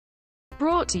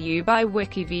brought to you by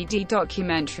WikiVidi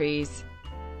Documentaries.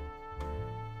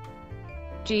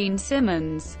 Jean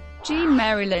Simmons. Jean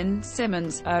Merilyn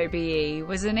Simmons, OBE,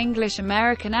 was an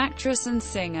English-American actress and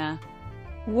singer.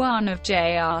 One of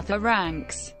J. Arthur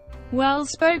Rank's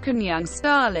well-spoken young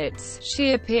starlets,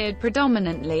 she appeared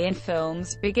predominantly in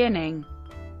films, beginning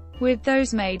with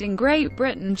those made in Great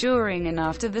Britain during and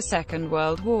after the Second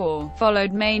World War,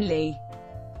 followed mainly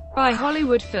by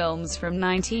Hollywood films from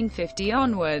 1950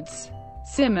 onwards.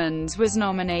 Simmons was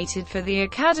nominated for the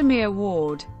Academy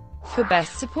Award for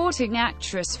Best Supporting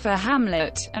Actress for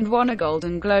Hamlet, and won a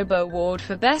Golden Globe Award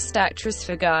for Best Actress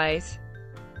for Guys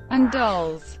and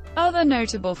Dolls. Other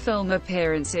notable film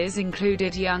appearances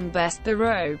included Young Bess, The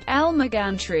Robe, Elmer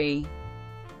Gantry,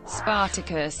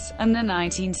 Spartacus, and the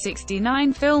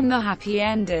 1969 film The Happy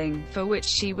Ending, for which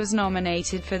she was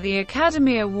nominated for the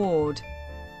Academy Award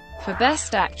for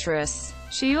Best Actress.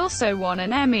 She also won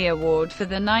an Emmy Award for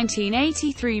the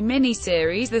 1983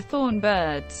 miniseries The Thorn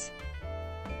Birds.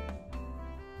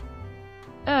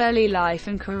 Early life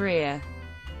and career.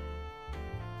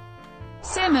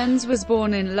 Simmons was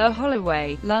born in La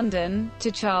Holloway, London,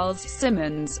 to Charles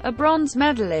Simmons, a bronze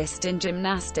medalist in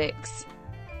gymnastics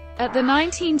at the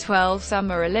 1912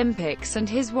 Summer Olympics, and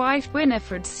his wife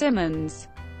Winifred Simmons.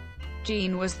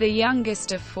 Jean was the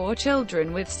youngest of 4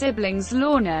 children with siblings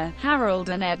Lorna, Harold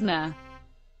and Edna.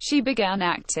 She began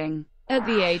acting at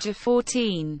the age of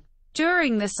 14.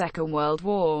 During the Second World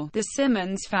War, the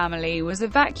Simmons family was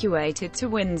evacuated to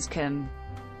Winscombe,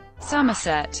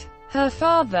 Somerset. Her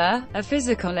father, a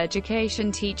physical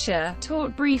education teacher,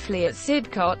 taught briefly at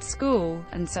Sidcot School,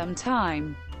 and some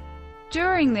time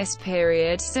during this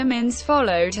period Simmons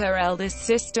followed her eldest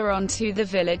sister onto the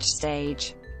village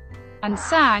stage and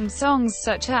sang songs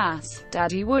such as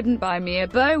 "Daddy Wouldn't Buy Me a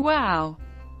Bow Wow."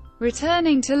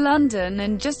 Returning to London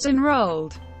and just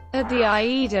enrolled at the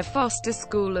Ida Foster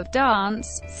School of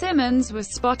Dance, Simmons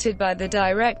was spotted by the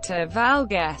director Val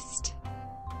Guest,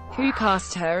 who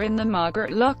cast her in the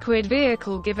Margaret Lockwood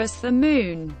vehicle Give Us the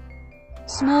Moon.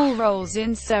 Small roles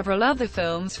in several other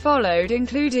films followed,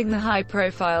 including the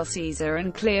high-profile Caesar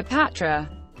and Cleopatra,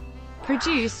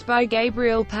 produced by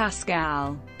Gabriel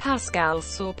Pascal. Pascal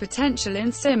saw potential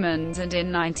in Simmons, and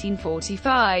in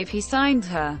 1945 he signed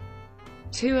her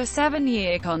to a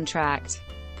 7-year contract.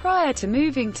 Prior to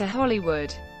moving to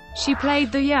Hollywood, she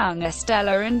played the young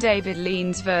Estella in David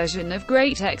Lean's version of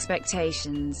Great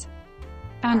Expectations,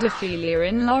 and Ophelia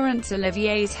in Laurence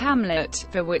Olivier's Hamlet,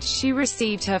 for which she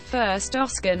received her first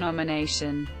Oscar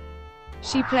nomination.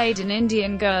 She played an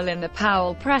Indian girl in the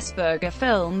Powell Pressburger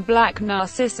film Black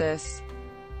Narcissus.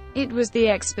 It was the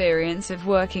experience of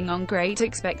working on Great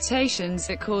Expectations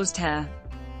that caused her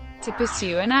to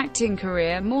pursue an acting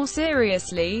career more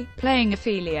seriously. Playing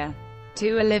Ophelia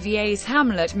to Olivier's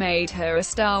Hamlet made her a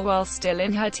star while still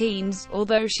in her teens,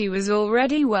 although she was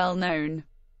already well known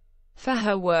for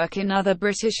her work in other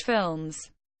British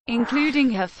films, including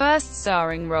her first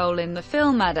starring role in the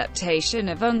film adaptation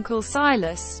of Uncle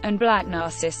Silas, and Black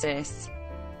Narcissus.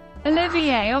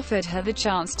 Olivier offered her the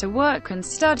chance to work and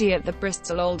study at the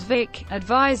Bristol Old Vic,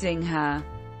 advising her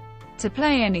to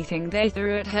play anything they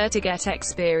threw at her to get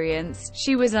experience.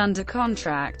 She was under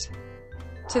contract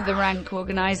to the Rank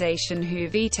organization, who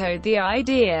vetoed the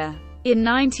idea. In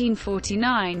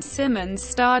 1949 Simmons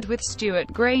starred with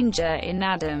Stuart Granger in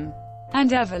Adam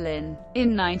and Evelyn.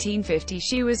 In 1950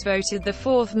 she was voted the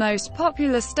 4th most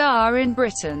popular star in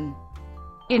Britain.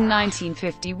 In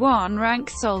 1951 Rank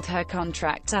sold her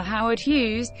contract to Howard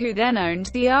Hughes, who then owned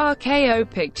the RKO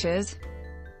Pictures.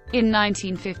 In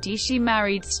 1950 she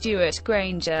married Stuart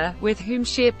Granger, with whom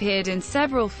she appeared in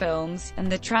several films,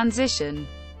 and the transition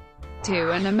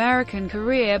to an American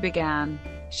career began.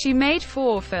 She made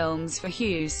 4 films for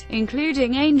Hughes,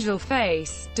 including Angel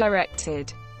Face,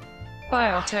 directed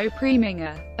by Otto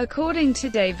Preminger. According to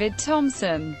David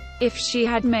Thompson, if she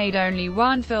had made only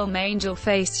 1 film, Angel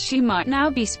Face, she might now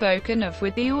be spoken of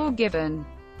with the or given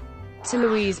to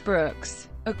Louise Brooks.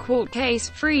 A court case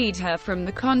freed her from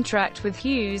the contract with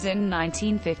Hughes in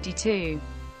 1952.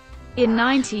 In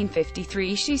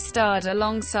 1953 she starred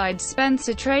alongside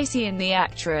Spencer Tracy in The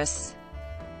Actress,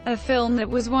 a film that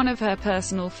was one of her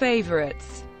personal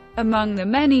favorites. Among the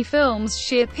many films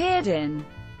she appeared in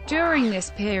during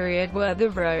this period were The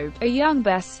Robe, A Young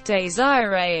Bess,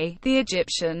 Desiree, The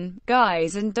Egyptian,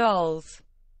 Guys and Dolls,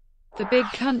 The Big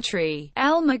Country,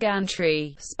 Elmer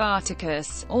Gantry,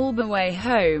 Spartacus, All the Way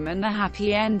Home, and The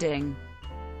Happy Ending,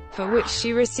 for which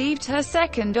she received her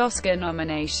 2nd Oscar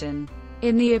nomination.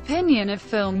 In the opinion of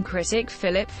film critic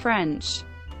Philip French,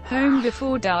 Home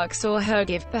Before Dark saw her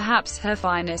give perhaps her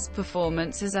finest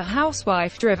performance as a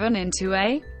housewife driven into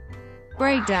a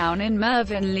breakdown in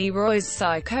Mervyn LeRoy's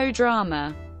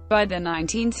psychodrama. By the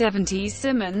 1970s,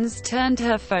 Simmons turned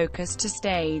her focus to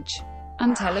stage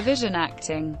and television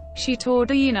acting. She toured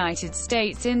the United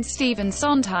States in Stephen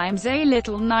Sondheim's A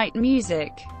Little Night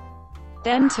Music,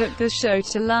 then took the show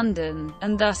to London,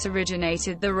 and thus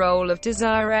originated the role of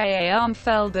Desiree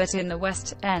Armfelder in the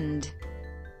West End.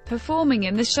 Performing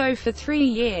in the show for 3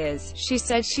 years, she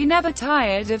said she never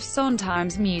tired of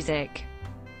Sondheim's music.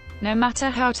 No matter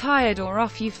how tired or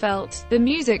off you felt, the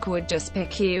music would just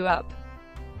pick you up.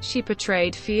 She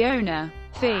portrayed Fiona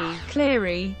Fee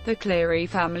Cleary, the Cleary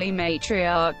family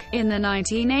matriarch, in the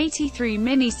 1983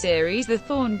 miniseries The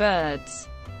Thorn Birds.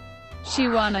 She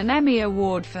won an Emmy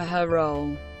Award for her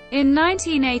role. In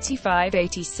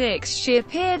 1985-86 she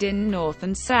appeared in North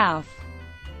and South,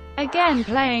 again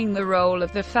playing the role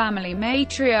of the family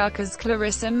matriarch as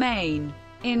Clarissa Main.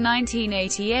 In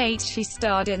 1988 she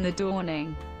starred in The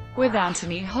Dawning with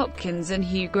Anthony Hopkins and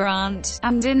Hugh Grant,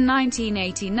 and in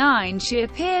 1989 she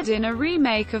appeared in a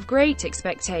remake of Great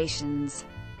Expectations,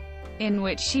 in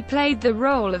which she played the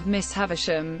role of Miss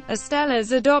Havisham,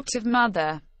 Estella's adoptive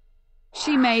mother.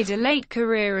 She made a late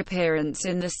career appearance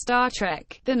in the Star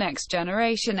Trek: The Next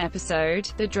Generation episode,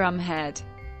 The Drumhead,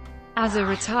 as a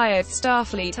retired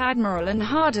Starfleet admiral and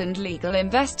hardened legal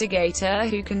investigator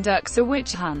who conducts a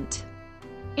witch hunt.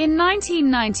 In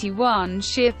 1991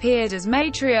 she appeared as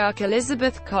matriarch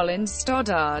Elizabeth Collins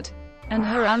Stoddard, and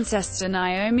her ancestor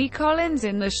Naomi Collins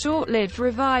in the short-lived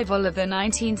revival of the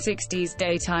 1960s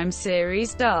daytime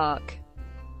series Dark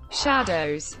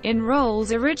Shadows, in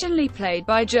roles originally played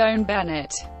by Joan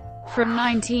Bennett. From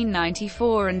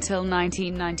 1994 until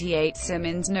 1998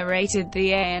 Simmons narrated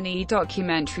the A&E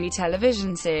documentary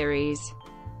television series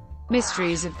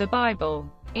Mysteries of the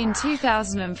Bible. In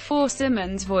 2004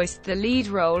 Simmons voiced the lead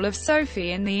role of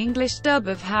Sophie in the English dub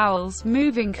of Howl's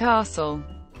Moving Castle.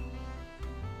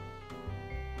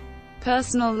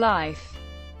 Personal life.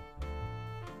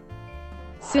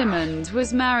 Simmons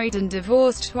was married and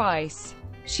divorced twice.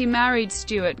 She married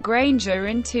Stuart Granger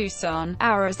in Tucson,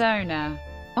 Arizona,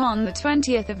 on the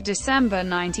 20th of December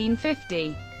 1950.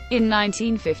 In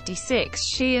 1956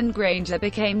 she and Granger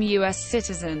became U.S.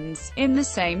 citizens. In the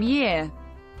same year,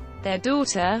 their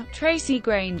daughter, Tracy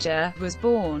Granger, was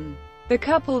born. The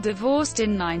couple divorced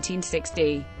in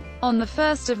 1960. On the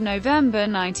 1st of November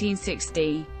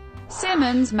 1960,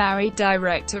 Simmons married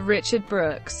director Richard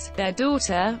Brooks. Their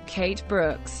daughter, Kate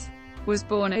Brooks, was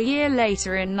born a year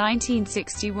later in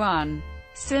 1961.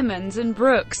 Simmons and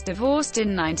Brooks divorced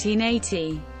in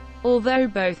 1980. Although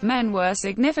both men were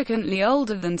significantly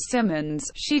older than Simmons,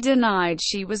 she denied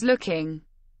she was looking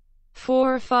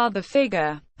for a father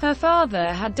figure. Her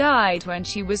father had died when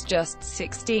she was just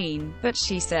 16, but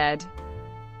she said,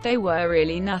 "They were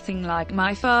really nothing like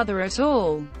my father at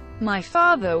all. My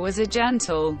father was a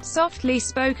gentle, softly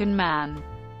spoken man.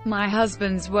 My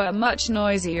husbands were much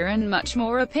noisier and much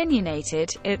more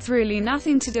opinionated. It's really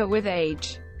nothing to do with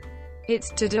age.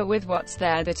 It's to do with what's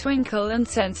there, the twinkle and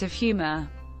sense of humor."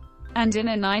 And in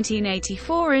a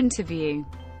 1984 interview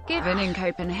given in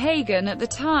Copenhagen at the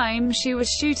time she was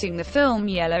shooting the film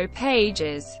Yellow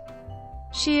Pages,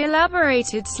 she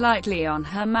elaborated slightly on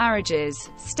her marriages,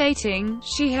 stating,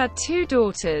 she had 2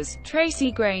 daughters,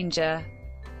 Tracy Granger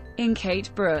and Kate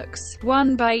Brooks,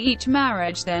 one by each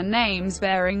marriage, their names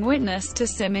bearing witness to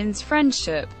Simmons'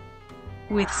 friendship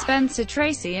with Spencer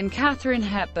Tracy and Katharine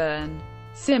Hepburn.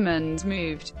 Simmons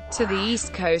moved to the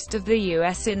East Coast of the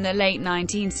U.S. in the late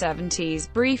 1970s,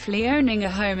 briefly owning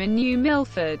a home in New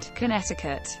Milford,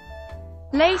 Connecticut.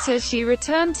 Later she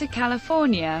returned to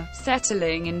California,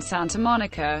 settling in Santa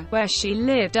Monica, where she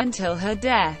lived until her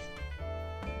death.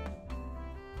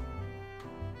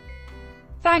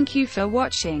 Thank you for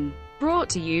watching. Brought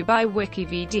to you by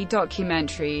WikiVidi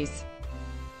Documentaries.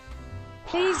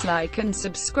 Please like and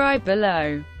subscribe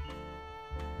below.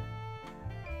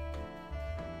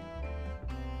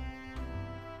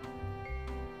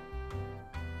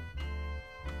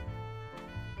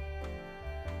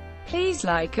 Please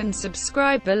like and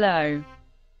subscribe below.